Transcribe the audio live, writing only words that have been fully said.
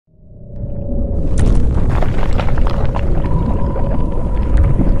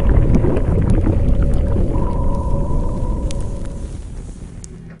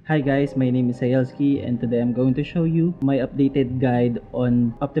Hi guys, my name is Sayelski and today I'm going to show you my updated guide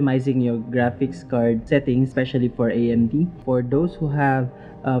on optimizing your graphics card settings, especially for AMD. For those who have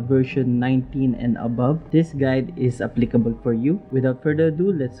version 19 and above, this guide is applicable for you. Without further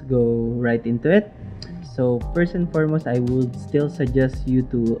ado, let's go right into it. So first and foremost, I would still suggest you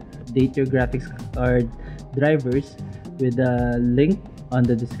to update your graphics card drivers with a link on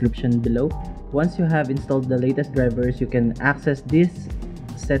the description below. Once you have installed the latest drivers, you can access these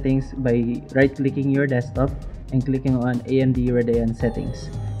settings by right-clicking your desktop and clicking on AMD Radeon settings,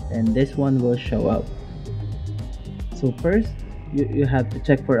 and this one will show up. So first, you have to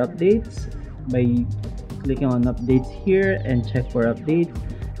check for updates by clicking on updates here and check for updates,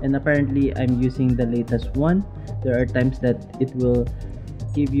 and apparently I'm using the latest one. There are times that it will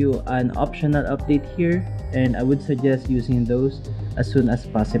give you an optional update here, and I would suggest using those as soon as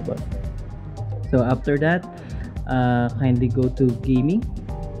possible. So after that, kindly go to gaming.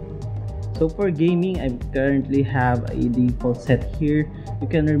 So for gaming, I currently have a default set here. You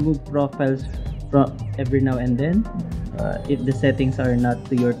can remove profiles from every now and then if the settings are not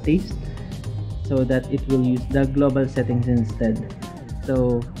to your taste, so that it will use the global settings instead.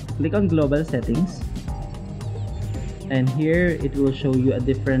 So click on global settings, and here it will show you a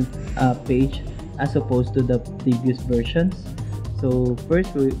different page as opposed to the previous versions. So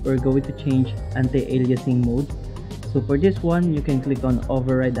first, we're going to change anti-aliasing mode. So for this one, you can click on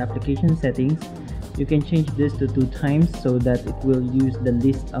override application settings. You can change this to 2 times so that it will use the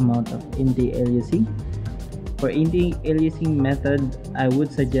least amount of anti-aliasing. For anti-aliasing method, I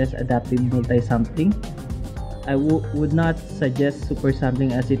would suggest adaptive multi-sampling. I would not suggest super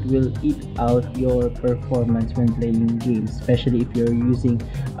sampling, as it will eat out your performance when playing games, especially if you're using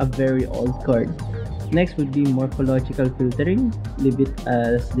a very old card. Next would be morphological filtering. Leave it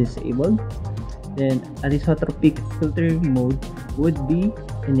as disabled. Then anisotropic filtering mode would be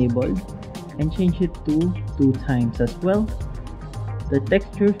enabled, and change it to 2 times as well. The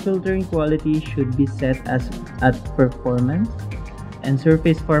texture filtering quality should be set as at performance, and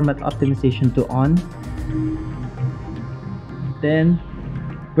surface format optimization to on. Then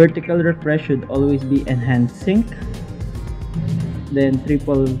vertical refresh should always be enhanced sync. Then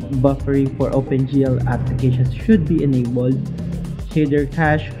triple buffering for opengl applications should be enabled. Shader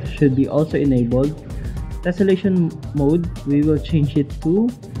cache should be also enabled. Tessellation mode, we will change it to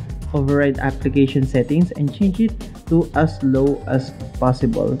override application settings and change it to as low as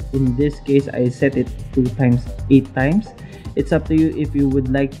possible. In this case, I set it 2 times 8 times. It's up to you if you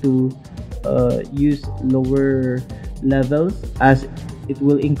would like to use lower levels, as it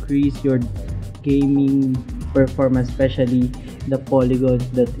will increase your gaming performance, especially the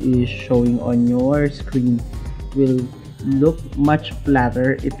polygons that is showing on your screen will look much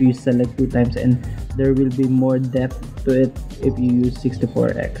flatter if you select 2 times, and there will be more depth to it if you use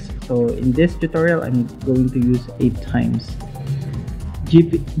 64x. So in this tutorial, I'm going to use 8 times.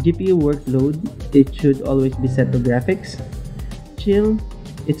 GPU workload, it should always be set to graphics. Chill,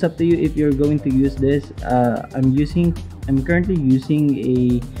 it's up to you if you're going to use this. I'm currently using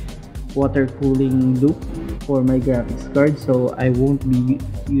a water cooling loop for my graphics card, so I won't be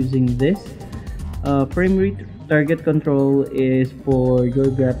using this. Frame rate target control is for your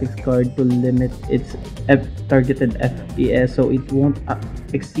graphics card to limit its targeted FPS, so it won't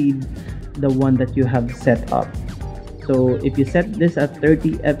exceed the one that you have set up. So if you set this at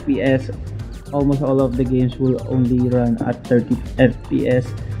 30 FPS, almost all of the games will only run at 30 FPS.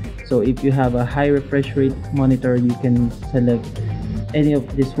 So if you have a high refresh rate monitor, you can select any of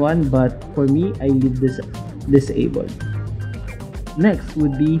this one, but for me, I leave this disabled. Next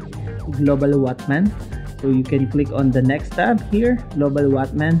would be global wattman. So you can click on the next tab here, global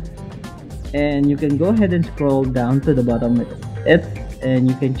wattman, and you can go ahead and scroll down to the bottom of it, and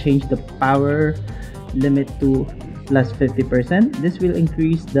you can change the power limit to plus 50%. This will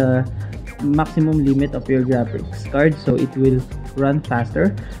increase the maximum limit of your graphics card, so it will run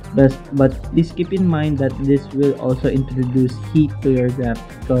faster, but please keep in mind that this will also introduce heat to your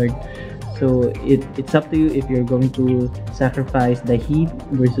graphics card. So it's up to you if you're going to sacrifice the heat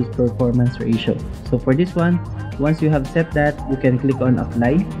versus performance ratio. So for this one, once you have set that, you can click on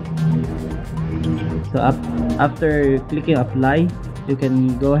apply. So after clicking apply, you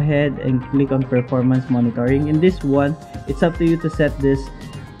can go ahead and click on performance monitoring. In this one, it's up to you to set this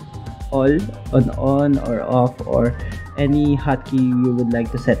all on or off, or any hotkey you would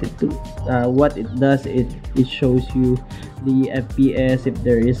like to set it to. What it does, it shows you the FPS, if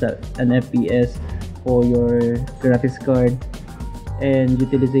there is an FPS for your graphics card, and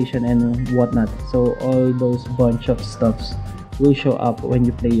utilization and whatnot. So all those bunch of stuffs will show up when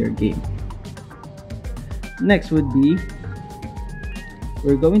you play your game. Next would be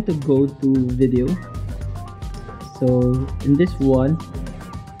we're going to go to video. So in this one,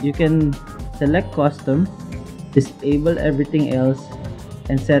 you can select custom, disable everything else,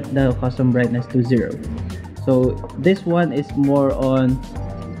 and set the custom brightness to 0. So this one is more on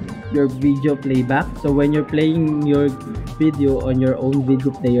your video playback. So when you're playing your video on your own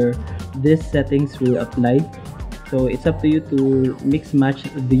video player, these settings will apply. So it's up to you to mix match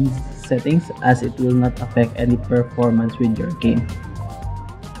these settings, as it will not affect any performance with your game.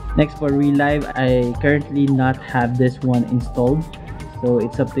 Next, for relive, I currently not have this one installed, so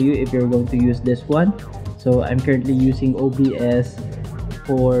it's up to you if you're going to use this one. So I'm currently using OBS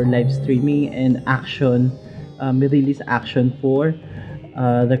for live streaming and action, release action for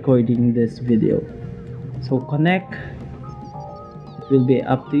recording this video. So connect, it will be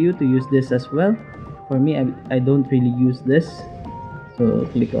up to you to use this as well. For me, I don't really use this, so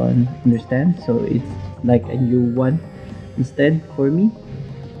click on understand. So it's like a new one instead for me.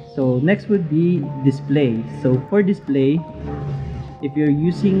 So next would be display. So for display, if you're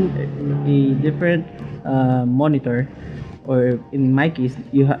using a different monitor, or in my case,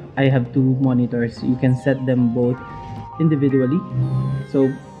 I have two monitors, you can set them both individually. So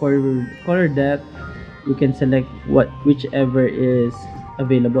for color depth, you can select whichever is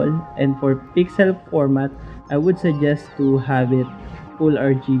available, and for pixel format, I would suggest to have it full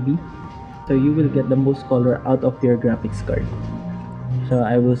RGB, so you will get the most color out of your graphics card. So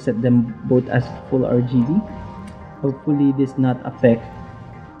I will set them both as full RGB. Hopefully this not affect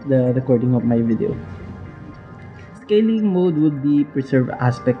the recording of my video. Scaling mode would be preserve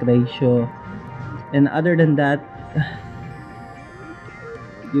aspect ratio, and other than that,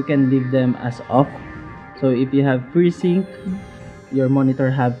 you can leave them as off. So if you have FreeSync, your monitor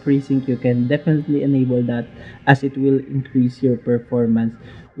have FreeSync, you can definitely enable that, as it will increase your performance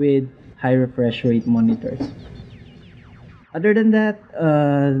with high refresh rate monitors. Other than that,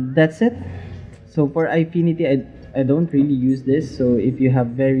 that's it. So for Infinity, I don't really use this. So if you have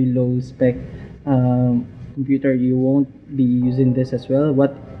very low spec computer, you won't be using this as well.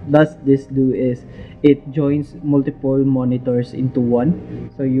 What does this do is it joins multiple monitors into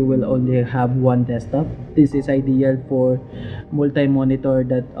one, so you will only have one desktop. This is ideal for multi-monitor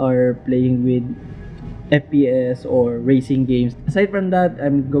that are playing with FPS or racing games. Aside from that,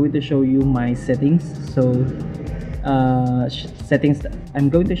 I'm going to show you my settings. So settings, I'm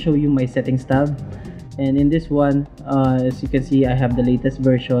going to show you my settings tab, and in this one, as you can see, I have the latest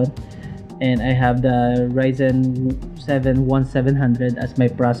version, and I have the Ryzen 7 1700 as my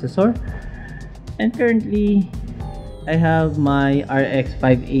processor, and currently I have my RX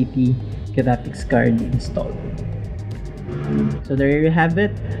 580 graphics card installed. So there you have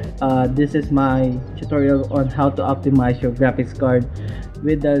it. This is my tutorial on how to optimize your graphics card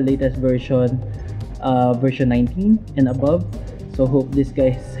with the latest version, version 19 and above. So hope this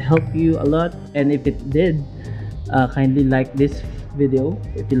guys help you a lot, and if it did, kindly like this video.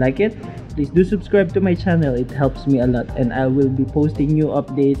 If you like it, please do subscribe to my channel. It helps me a lot, and I will be posting new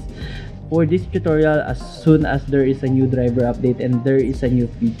updates for this tutorial as soon as there is a new driver update and there is a new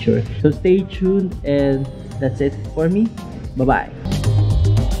feature. So stay tuned, and that's it for me. Bye bye.